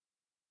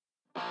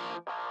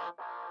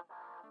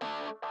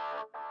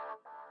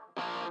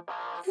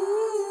Hey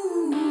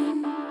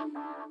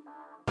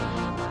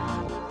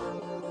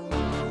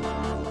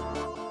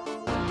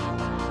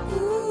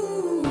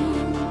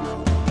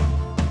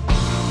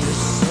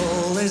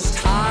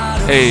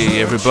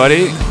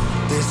everybody,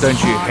 don't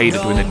you hate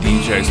it when a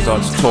DJ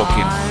starts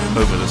talking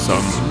over the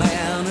song?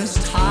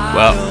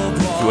 Well,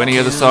 if you want to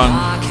hear the song,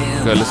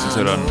 go listen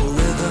to it on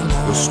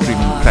your streaming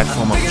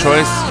platform of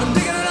choice.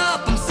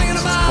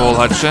 This is Paul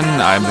Hutchin,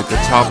 I'm the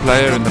guitar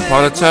player in the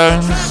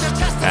Polytones,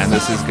 and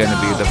this is going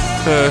to be the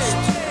first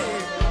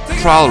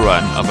trial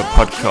run of a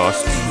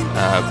podcast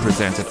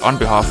presented on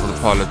behalf of the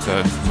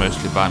Polytones,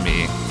 mostly by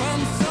me.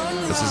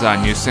 This is our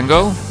new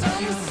single.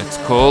 It's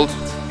called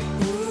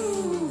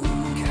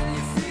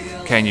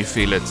Can You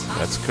Feel It?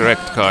 That's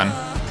correct, Con.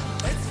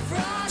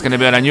 It's going to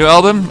be on a new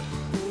album,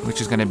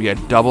 which is going to be a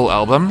double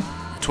album.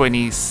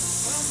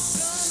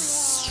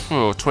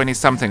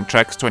 20-something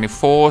tracks,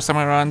 24,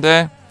 somewhere around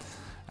there.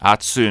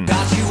 Out soon.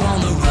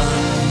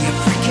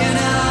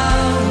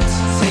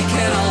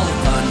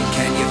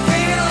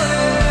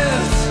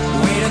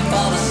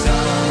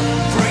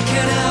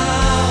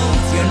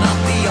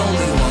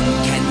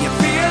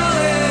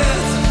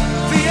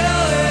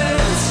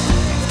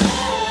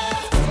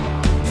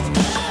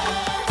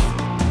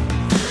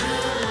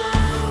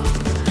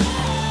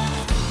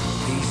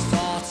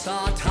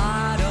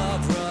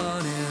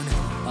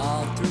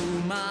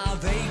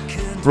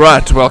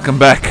 Right, welcome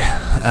back.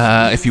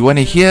 If you want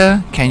to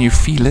hear Can You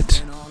Feel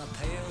It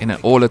in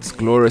all its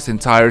glorious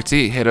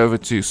entirety, head over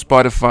to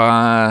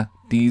Spotify,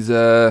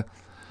 Deezer,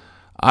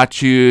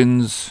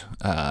 iTunes,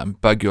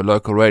 bug your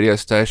local radio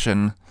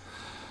station.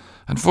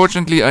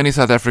 Unfortunately, only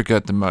South Africa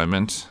at the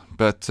moment,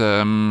 but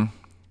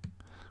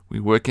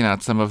we're working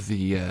out some of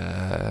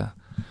the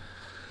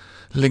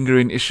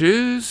lingering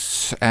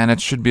issues, and it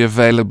should be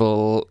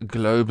available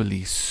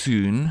globally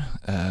soon.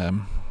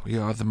 We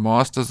are the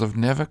masters of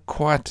never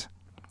quite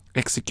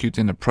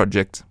executing a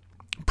project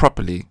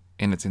properly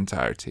in its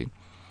entirety,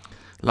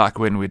 like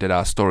when we did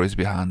our Stories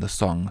Behind the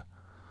Song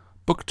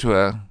book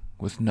tour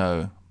with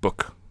no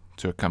book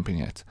to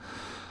accompany it.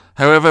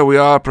 However, we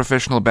are a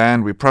professional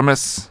band, we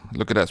promise.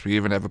 Look at us, we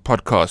even have a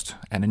podcast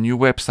and a new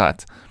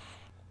website.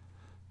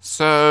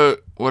 So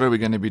what are we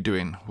going to be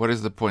doing? What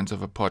is the point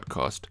of a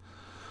podcast?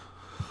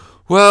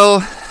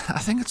 Well, I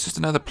think it's just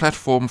another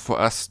platform for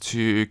us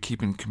to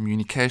keep in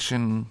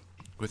communication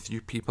with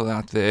you people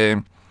out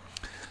there.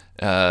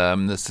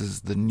 This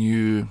is the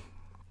new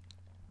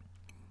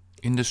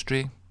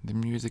industry, the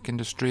music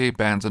industry.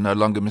 Bands are no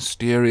longer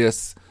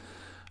mysterious.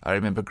 I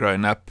remember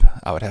growing up,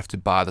 I would have to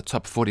buy the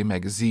Top 40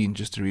 magazine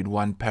just to read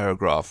one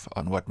paragraph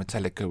on what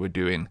Metallica were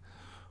doing,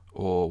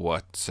 or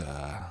what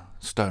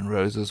Stone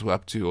Roses were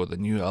up to, or the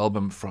new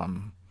album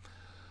from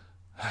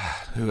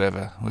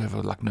whoever,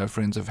 like No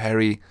Friends of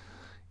Harry.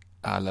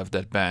 I loved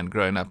that band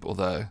growing up,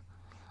 although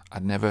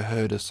I'd never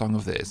heard a song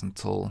of theirs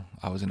until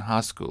I was in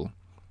high school.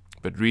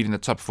 But reading the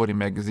Top 40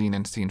 magazine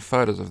and seeing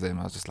photos of them,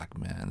 I was just like,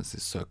 man, this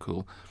is so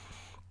cool.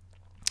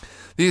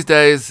 These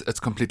days, it's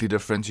completely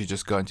different. You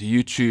just go into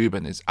YouTube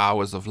and there's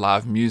hours of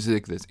live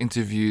music. There's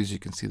interviews. You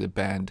can see the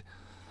band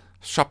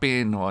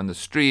shopping or on the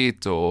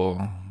street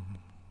or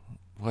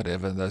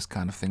whatever those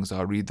kind of things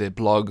are. Read their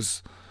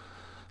blogs,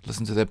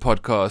 listen to their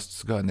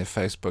podcasts, go on their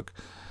Facebook.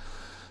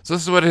 So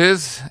this is what it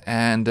is,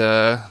 and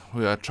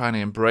we are trying to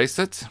embrace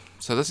it.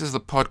 So this is the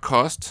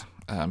podcast.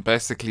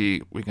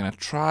 Basically, we're going to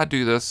try to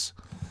do this.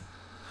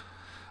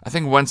 I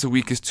think once a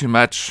week is too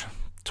much.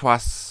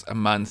 Twice a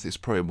month is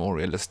probably more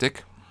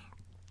realistic.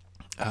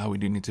 We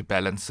do need to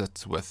balance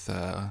it with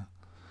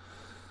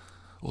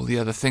all the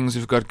other things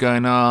we've got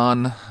going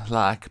on,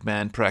 like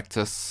band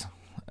practice,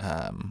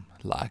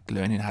 like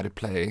learning how to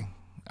play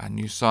our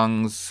new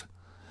songs,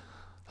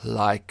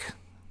 like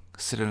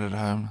sitting at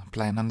home,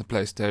 playing on the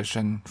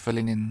PlayStation,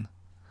 filling in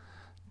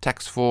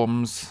tax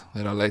forms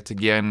that are late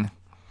again.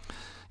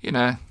 You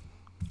know,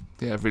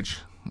 the average...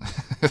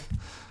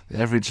 the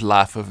average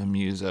life of a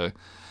muso.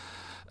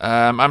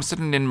 I'm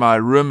sitting in my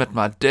room at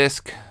my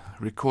desk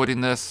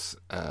recording this.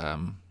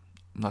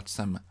 Not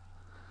some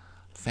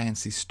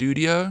fancy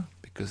studio,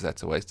 because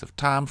that's a waste of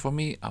time for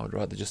me. I would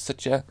rather just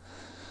sit here.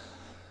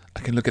 I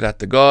can look at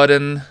the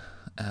garden.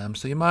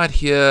 So you might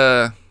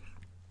hear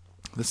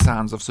the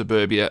sounds of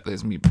suburbia.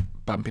 There's me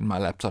bumping my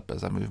laptop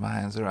as I move my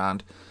hands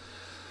around.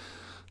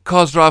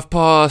 Cars drive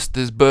past.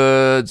 There's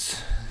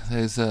birds.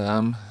 There's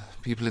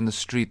people in the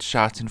street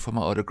shouting for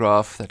my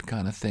autograph, that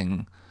kind of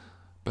thing.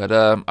 But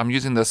I'm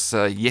using this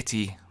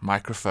Yeti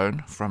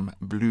microphone from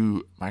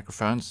Blue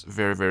Microphones.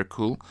 Very, very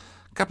cool.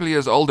 A couple of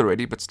years old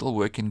already, but still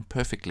working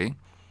perfectly.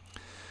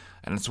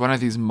 And it's one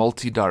of these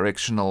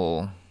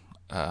multi-directional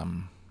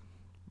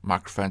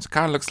microphones. It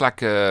kind of looks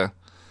like a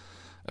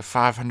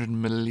 500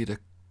 milliliter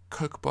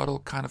Coke bottle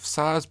kind of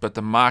size, but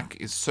the mic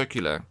is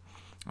circular.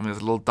 And there's a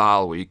little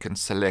dial where you can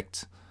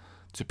select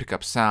to pick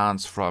up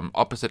sounds from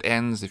opposite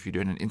ends if you're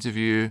doing an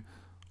interview,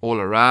 all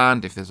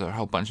around if there's a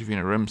whole bunch of you in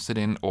a room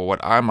sitting, or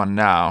what I'm on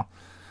now,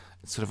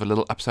 it's sort of a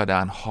little upside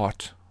down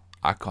heart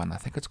icon. I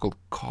think it's called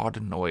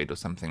Cardanoid or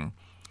something.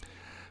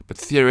 But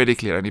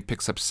theoretically, it only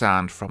picks up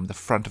sound from the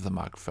front of the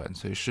microphone.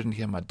 So you shouldn't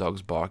hear my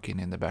dogs barking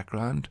in the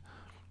background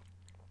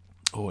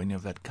or any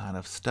of that kind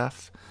of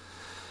stuff.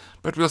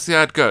 But we'll see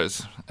how it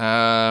goes.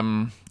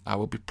 I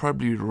will be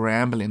probably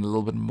rambling a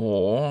little bit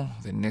more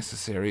than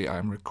necessary.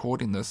 I'm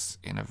recording this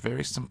in a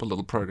very simple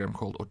little program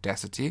called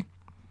Audacity.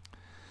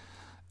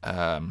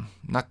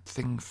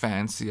 Nothing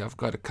fancy. I've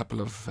got a couple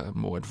of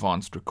more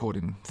advanced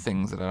recording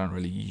things that I don't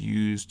really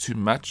use too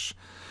much.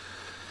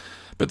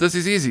 But this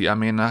is easy. I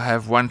mean, I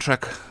have one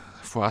track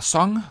for our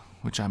song,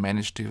 which I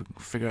managed to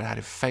figure out how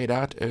to fade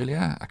out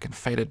earlier. I can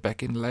fade it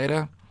back in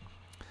later.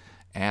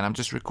 And I'm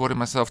just recording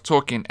myself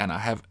talking, and I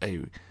have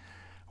a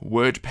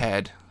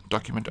WordPad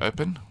document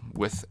open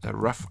with a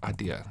rough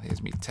idea.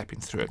 There's me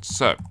tapping through it.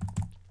 So,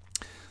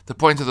 the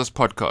point of this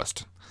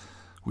podcast,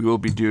 we will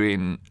be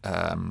doing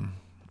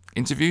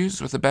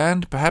interviews with the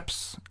band,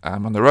 perhaps.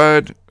 On the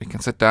road, we can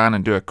sit down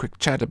and do a quick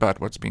chat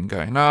about what's been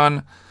going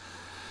on.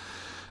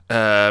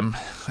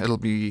 It'll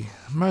be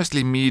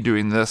mostly me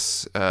doing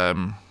this,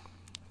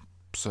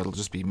 so it'll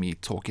just be me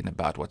talking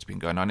about what's been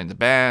going on in the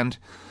band.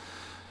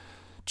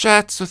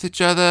 Chats with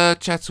each other,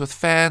 chats with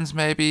fans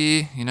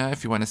maybe.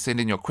 If you want to send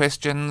in your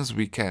questions,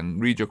 we can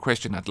read your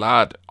question out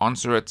loud,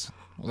 answer it,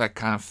 all that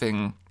kind of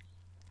thing.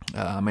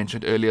 I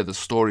mentioned earlier the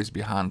stories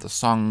behind the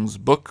songs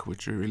book,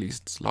 which we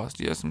released last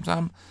year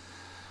sometime.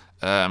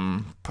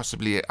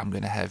 Possibly I'm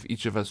going to have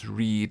each of us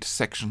read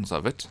sections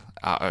of it,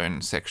 our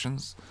own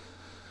sections,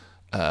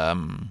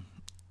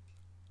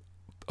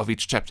 of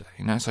each chapter,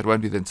 so it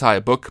won't be the entire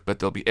book, but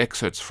there'll be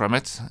excerpts from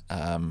it,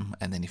 and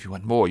then if you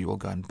want more, you will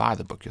go and buy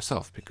the book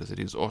yourself, because it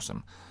is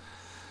awesome.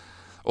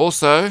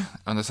 Also,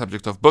 on the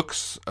subject of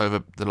books,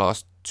 over the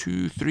last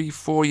 2, 3,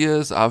 4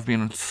 years, I've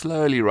been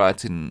slowly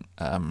writing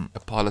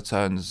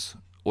Parlotone's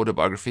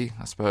autobiography,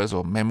 I suppose,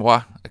 or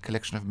memoir, a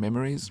collection of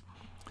memories.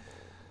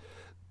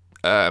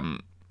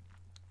 It's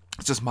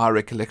just my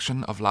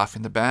recollection of life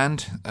in the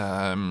band.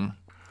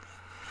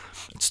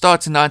 It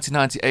starts in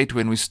 1998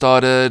 when we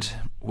started,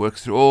 worked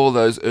through all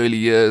those early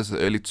years, the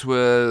early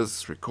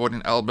tours,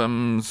 recording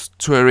albums,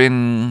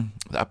 touring,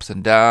 the ups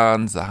and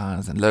downs, the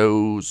highs and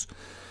lows.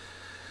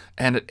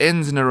 And it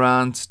ends in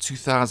around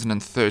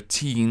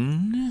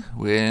 2013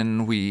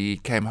 when we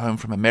came home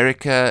from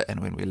America and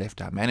when we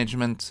left our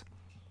management.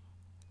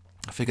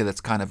 I figure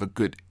that's kind of a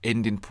good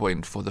ending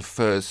point for the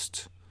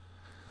first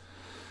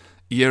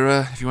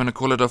era, if you want to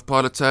call it, of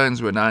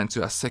Parlotones. We're now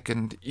into our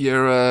second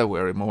era.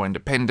 We're more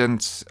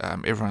independent.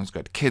 Everyone's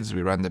got kids.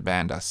 We run the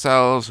band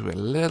ourselves. We're a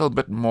little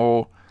bit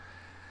more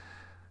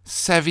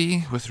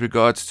savvy with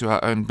regards to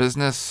our own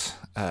business.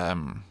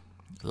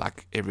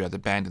 Like every other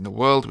band in the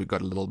world, we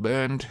got a little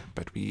burned,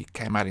 but we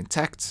came out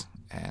intact,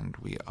 and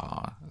we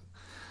are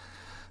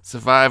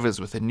survivors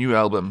with a new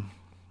album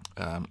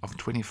of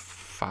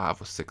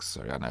 25 or 6.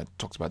 Sorry, I know I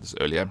talked about this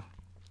earlier.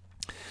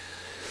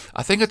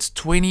 I think it's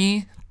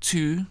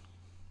 22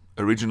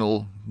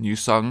 original new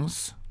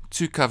songs,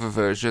 2 cover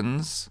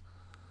versions,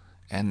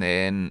 and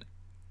then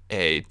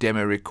a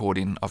demo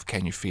recording of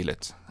Can You Feel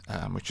It,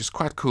 which is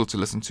quite cool to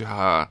listen to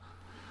how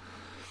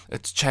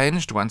it's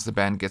changed once the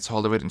band gets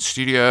hold of it in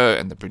studio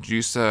and the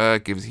producer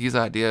gives his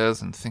ideas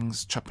and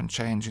things chop and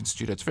change in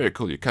studio. It's very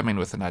cool. You come in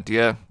with an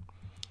idea,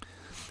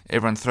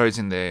 everyone throws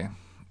in there,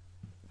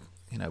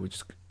 we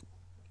just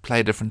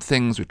play different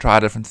things, we try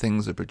different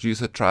things, the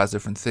producer tries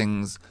different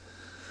things,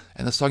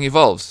 and the song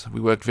evolves.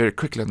 We worked very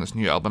quickly on this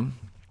new album.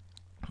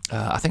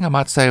 I think I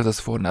might save this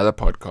for another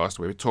podcast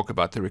where we talk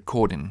about the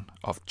recording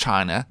of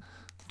China.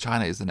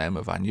 China is the name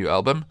of our new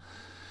album.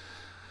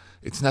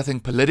 It's nothing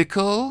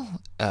political.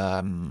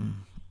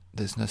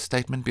 There's no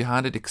statement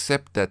behind it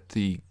except that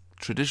the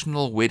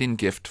traditional wedding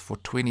gift for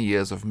 20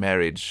 years of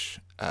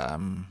marriage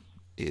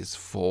is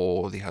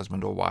for the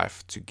husband or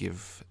wife to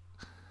give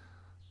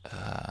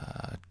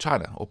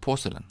china or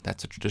porcelain.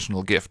 That's a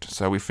traditional gift.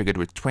 So we figured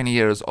we're 20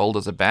 years old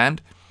as a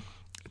band.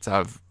 It's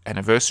our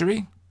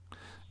anniversary,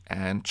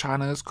 and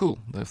China is cool.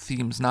 The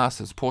theme's nice.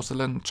 It's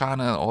porcelain,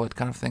 China, all that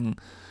kind of thing.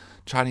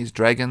 Chinese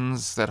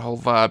dragons, that whole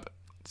vibe.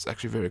 It's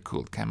actually very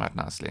cool. It came out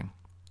nicely.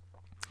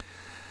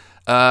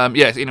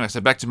 Anyway,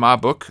 so back to my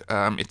book.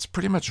 It's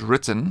pretty much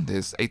written.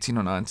 There's 18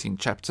 or 19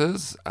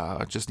 chapters.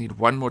 I just need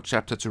one more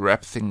chapter to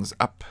wrap things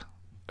up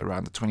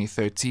around the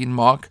 2013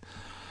 mark.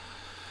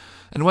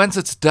 And once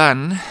it's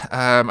done,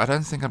 I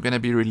don't think I'm going to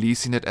be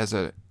releasing it as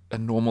a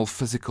normal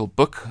physical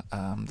book.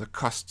 The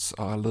costs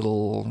are a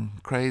little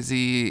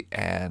crazy,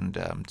 and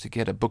to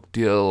get a book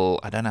deal,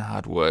 I don't know how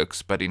it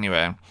works, but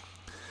anyway,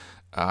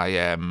 I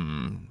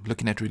am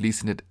looking at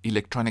releasing it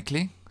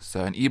electronically,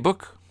 so an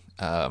ebook,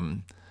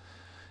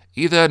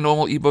 either a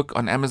normal ebook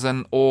on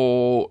Amazon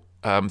or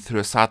through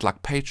a site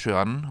like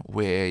Patreon,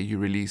 where you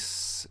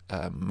release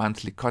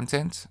monthly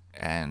content,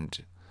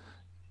 and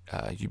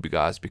you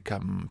guys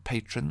become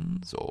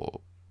patrons, I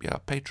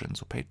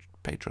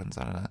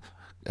don't know,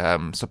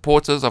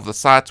 supporters of the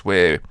site,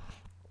 where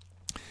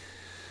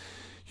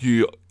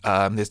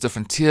There's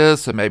different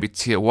tiers. So maybe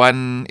tier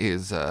 1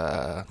 is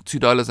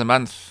 $2 a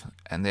month,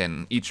 and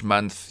then each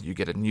month you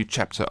get a new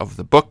chapter of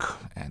the book.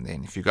 And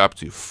then if you go up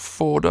to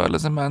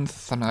 $4 a month,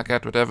 something like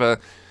that, whatever,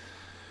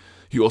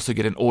 you also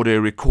get an audio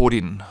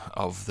recording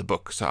of the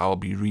book. So I'll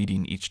be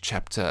reading each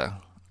chapter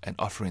and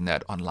offering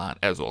that online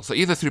as well. So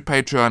either through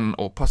Patreon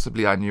or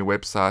possibly our new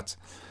website.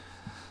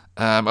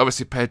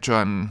 Obviously,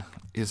 Patreon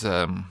is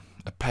a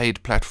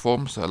paid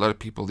platform, so a lot of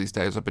people these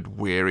days are a bit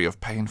wary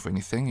of paying for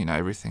anything. You know,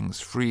 everything's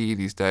free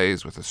these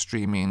days with the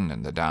streaming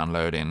and the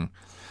downloading.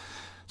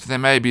 So there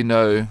may be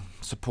no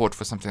support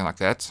for something like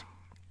that,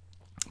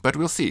 but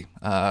we'll see.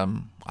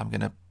 I've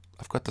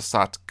got the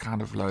site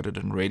kind of loaded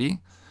and ready.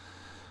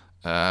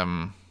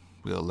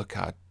 We'll look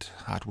at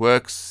how it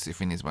works.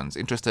 If anyone's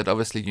interested,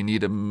 obviously you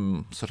need a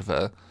minimum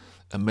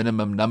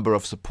number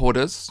of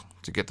supporters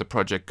to get the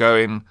project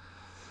going.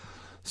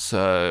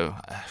 So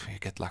if you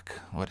get like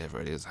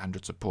whatever it is,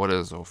 100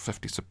 supporters or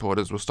 50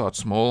 supporters, we'll start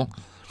small.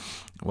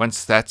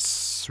 Once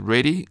that's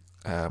ready,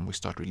 we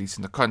start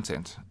releasing the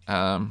content. So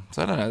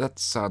I don't know, that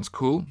sounds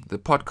cool. The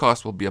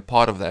podcast will be a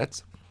part of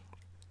that.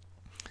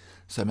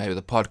 So maybe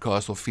the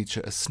podcast will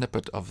feature a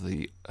snippet of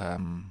the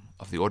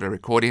audio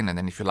recording, and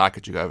then if you like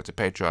it, you go over to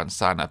Patreon,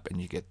 sign up,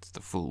 and you get the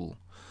full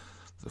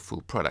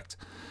product.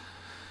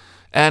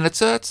 And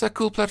it's a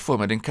cool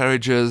platform. It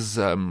encourages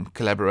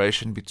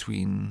collaboration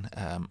between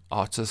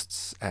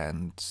artists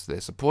and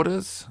their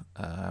supporters.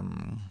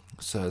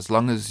 So as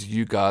long as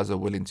you guys are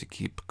willing to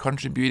keep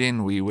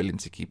contributing, we're willing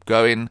to keep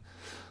going.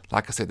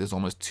 Like I said, there's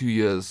almost 2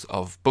 years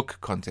of book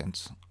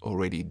content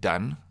already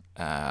done.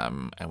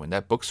 And when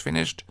that book's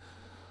finished,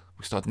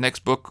 we start the next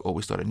book or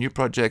we start a new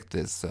project.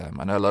 There's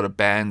I know a lot of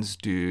bands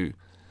do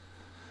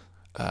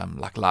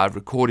like live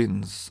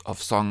recordings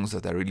of songs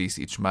that they release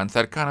each month,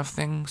 that kind of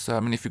thing. So, I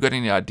mean, if you've got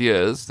any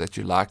ideas that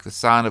you like the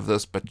sound of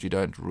this, but you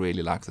don't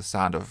really like the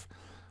sound of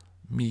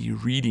me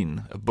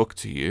reading a book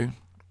to you,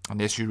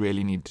 unless you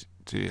really need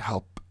to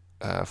help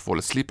fall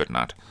asleep at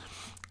night,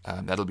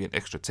 that'll be an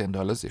extra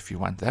 $10 if you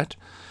want that.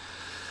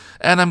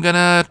 And I'm going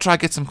to try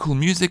get some cool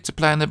music to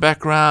play in the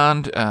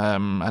background.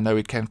 I know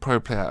we can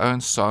probably play our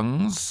own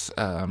songs,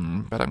 but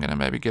I'm going to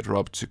maybe get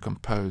Rob to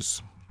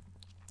compose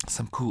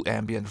some cool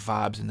ambient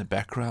vibes in the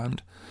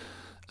background.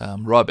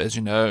 Rob, as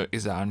you know,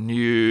 is our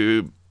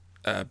new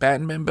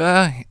band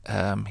member.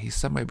 He's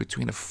somewhere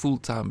between a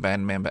full-time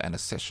band member and a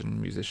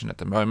session musician at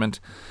the moment.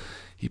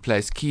 He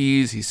plays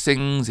keys, he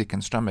sings, he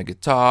can strum a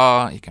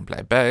guitar, he can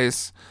play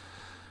bass.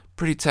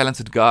 Pretty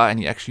talented guy, and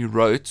he actually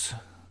wrote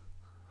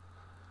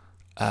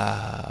 3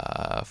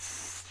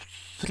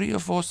 or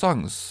 4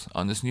 songs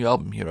on this new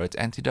album. He wrote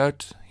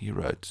Antidote, he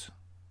wrote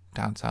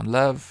Downtown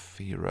Love,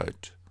 he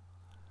wrote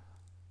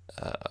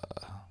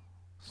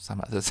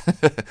some others.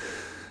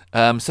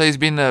 So he's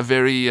been a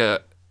very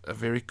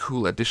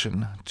cool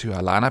addition to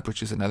our lineup,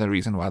 which is another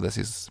reason why this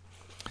is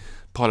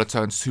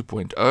Parlotones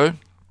 2.0.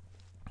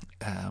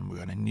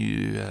 We're on a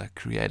new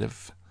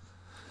creative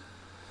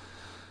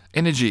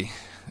energy.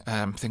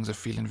 Things are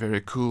feeling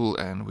very cool,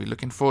 and we're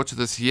looking forward to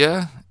this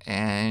year.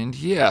 And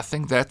yeah, I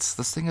think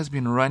this thing has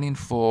been running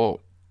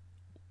for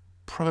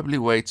probably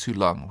way too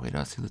long. Where do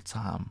I see the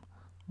time?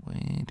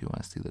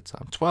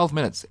 12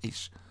 minutes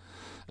each.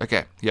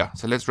 Okay, yeah,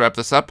 so let's wrap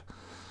this up.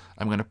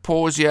 I'm going to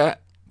pause here,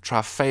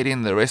 try fade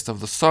in the rest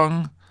of the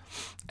song.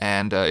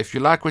 And if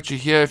you like what you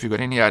hear, if you've got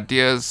any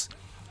ideas,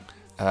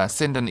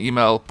 send an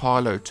email,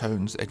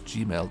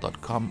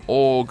 parlotones@gmail.com,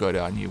 or go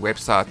to our new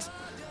website,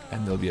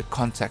 and there'll be a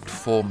contact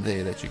form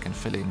there that you can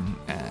fill in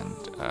and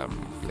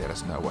let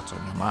us know what's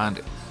on your mind.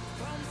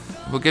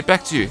 We'll get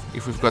back to you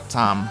if we've got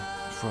time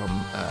from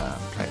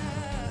playing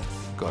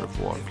God of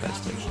War on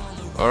PlayStation.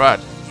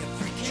 Alright,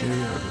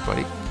 cheerio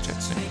everybody,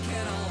 chat soon.